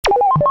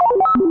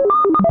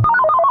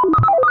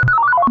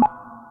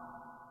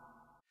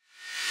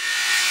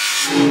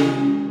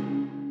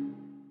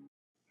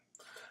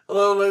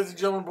Hello, ladies and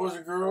gentlemen, boys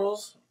and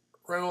girls.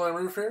 Randall and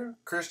Rueff here,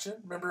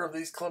 Christian, member of the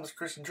East Columbus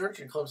Christian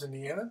Church in Columbus,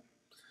 Indiana.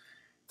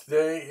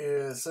 Today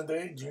is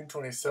Sunday, June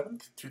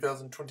 27th,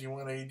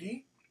 2021 AD.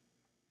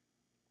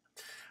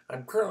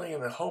 I'm currently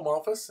in the home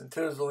office in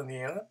Taylorsville,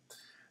 Indiana,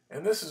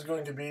 and this is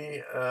going to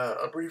be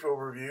a brief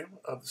overview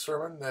of the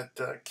sermon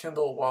that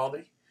Kendall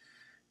Wilde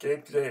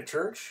gave today at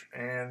church,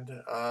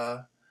 and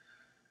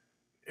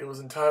it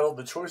was entitled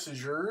 "The Choice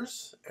is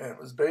Yours," and it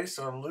was based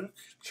on Luke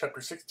chapter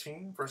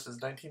 16,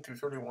 verses 19 through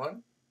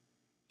 31.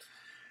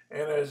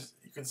 And as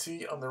you can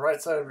see on the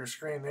right side of your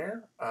screen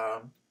there,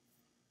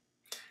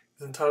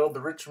 it's entitled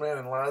 "The Rich Man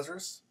and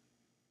Lazarus."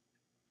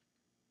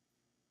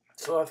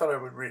 So I thought I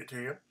would read it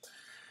to you. It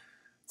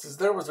says,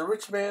 "There was a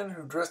rich man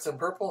who dressed in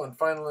purple and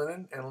fine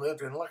linen and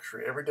lived in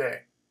luxury every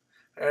day.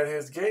 At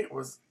his gate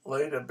was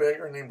laid a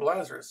beggar named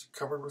Lazarus,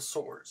 covered with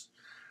sores.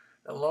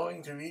 And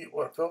longing to eat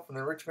what fell from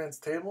the rich man's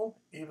table,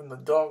 even the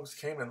dogs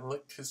came and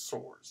licked his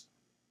sores.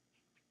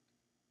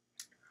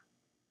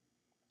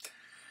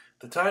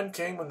 The time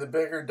came when the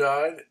beggar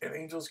died, and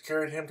angels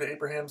carried him to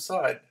Abraham's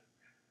side.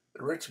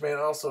 The rich man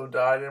also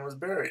died and was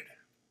buried.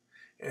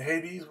 In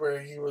Hades, where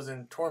he was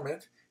in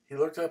torment, he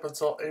looked up and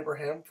saw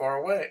Abraham far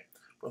away,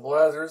 with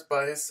Lazarus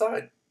by his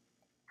side.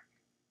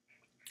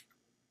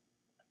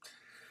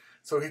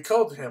 So he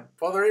called to him,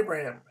 'Father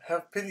Abraham,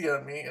 have pity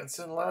on me, and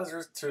send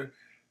Lazarus to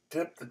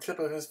dip the tip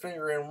of his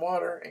finger in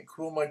water and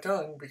cool my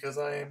tongue, because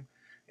I am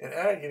in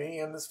agony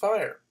in this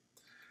fire.'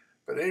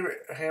 But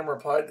Abraham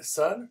replied,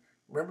 'Son,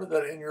 remember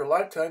that in your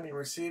lifetime you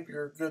received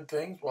your good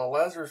things, while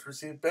Lazarus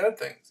received bad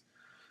things.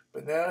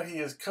 But now he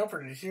is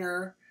comforted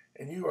here,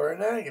 and you are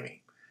in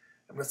agony.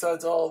 And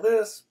besides all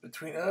this,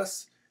 between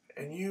us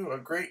and you a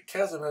great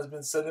chasm has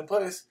been set in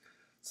place,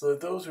 so that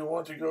those who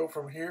want to go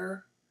from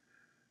here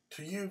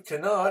to you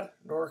cannot,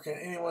 nor can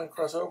anyone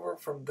cross over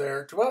from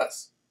there to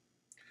us.'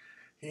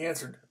 He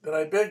answered, 'Then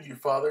I beg you,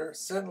 Father,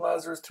 send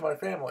Lazarus to my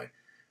family,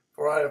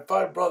 for I have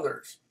 5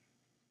 brothers.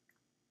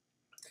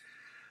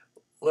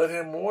 Let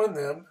him warn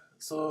them,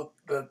 so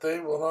that they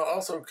will not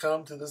also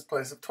come to this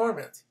place of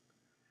torment.'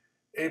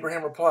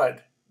 Abraham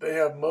replied, 'They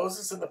have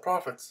Moses and the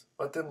prophets.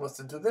 Let them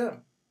listen to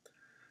them.'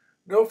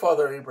 'No,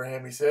 Father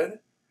Abraham,' he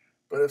said,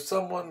 'but if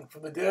someone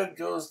from the dead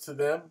goes to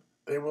them,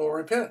 they will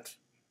repent.'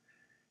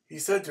 He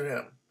said to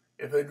him,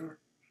 'If they do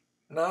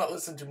not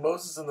listen to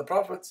Moses and the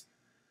prophets,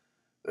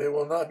 they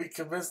will not be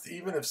convinced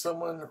even if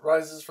someone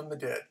rises from the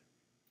dead.'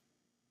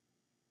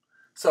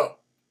 So,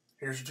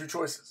 here's your 2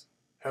 choices.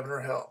 Heaven or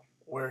hell.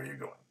 Where are you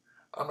going?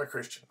 I'm a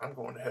Christian. I'm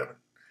going to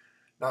heaven.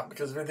 Not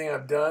because of anything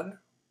I've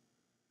done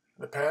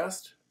in the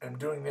past, am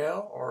doing now,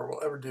 or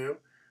will ever do,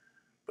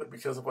 but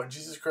because of what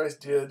Jesus Christ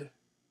did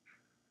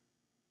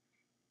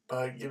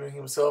by giving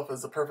himself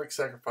as the perfect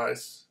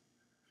sacrifice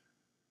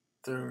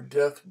through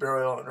death,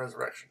 burial, and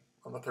resurrection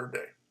on the 3rd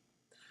day.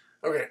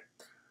 Okay,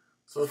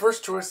 so the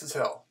first choice is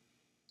hell.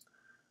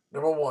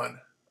 Number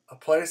 1, a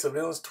place of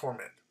endless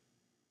torment.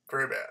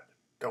 Very bad.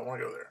 Don't want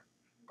to go there.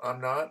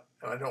 I'm not,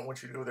 and I don't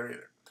want you to go there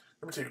either.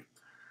 Number 2,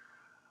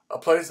 a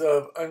place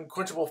of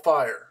unquenchable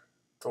fire.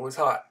 It's always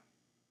hot,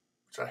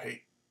 which I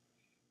hate.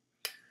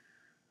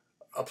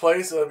 A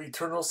place of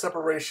eternal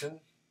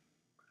separation.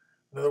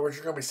 In other words,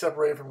 you're going to be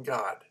separated from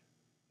God.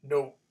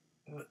 No,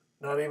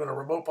 not even a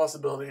remote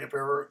possibility of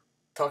ever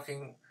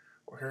talking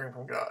or hearing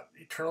from God.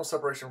 Eternal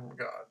separation from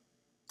God.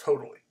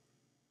 Totally.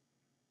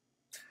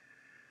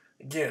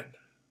 Again,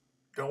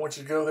 don't want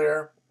you to go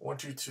there. I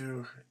want you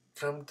to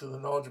come to the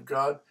knowledge of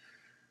God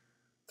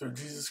through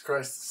Jesus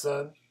Christ the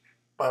Son.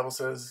 The Bible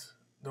says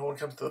no one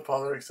comes to the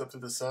Father except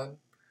through the Son.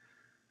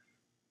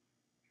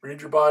 Read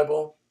your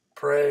Bible,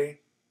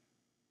 pray,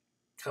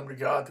 come to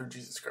God through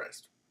Jesus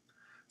Christ.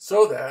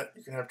 So that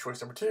you can have choice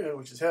number 2,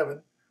 which is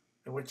heaven,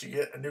 in which you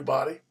get a new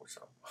body, which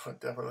I'm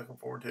definitely looking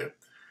forward to.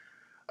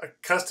 A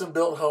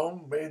custom-built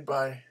home made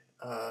by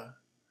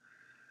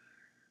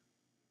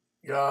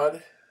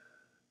God.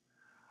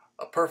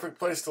 A perfect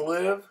place to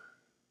live.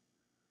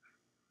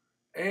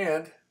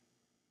 And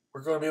we're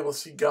going to be able to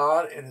see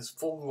God in his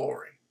full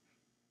glory.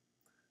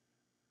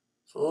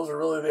 So those are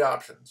really the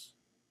options.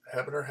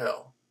 Heaven or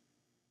hell.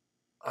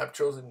 I've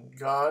chosen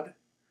God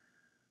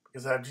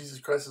because I have Jesus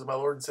Christ as my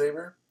Lord and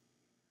Savior.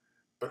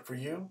 But for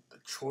you, the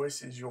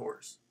choice is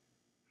yours.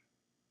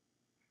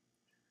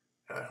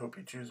 And I hope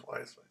you choose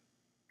wisely.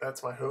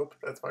 That's my hope,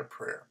 that's my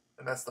prayer,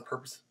 and that's the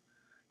purpose,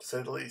 to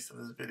say the least, of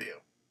this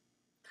video.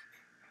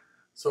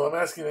 So I'm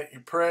asking that you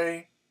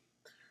pray,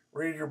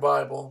 read your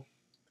Bible,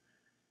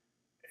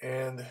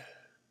 and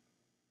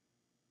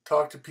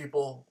talk to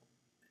people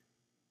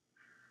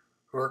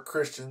who are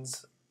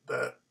Christians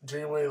that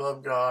genuinely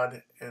love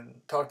God,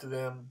 and talk to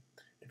them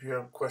if you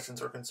have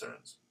questions or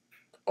concerns.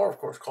 Or, of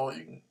course,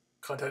 you can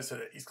contact us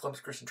at East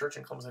Columbus Christian Church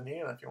in Columbus,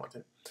 Indiana, if you want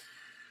to.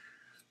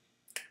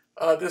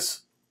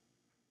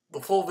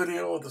 The full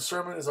video of the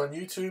sermon is on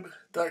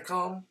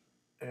YouTube.com,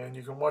 and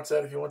you can watch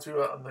that if you want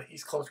to on the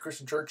East Columbus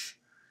Christian Church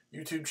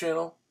YouTube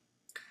channel.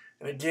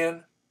 And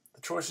again,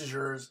 the choice is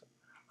yours.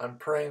 I'm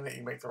praying that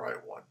you make the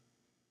right one.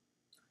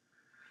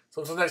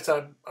 So until next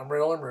time, I'm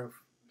Randall and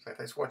Rueff.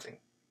 Thanks for watching.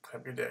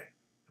 Have a good day.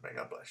 May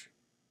God bless you.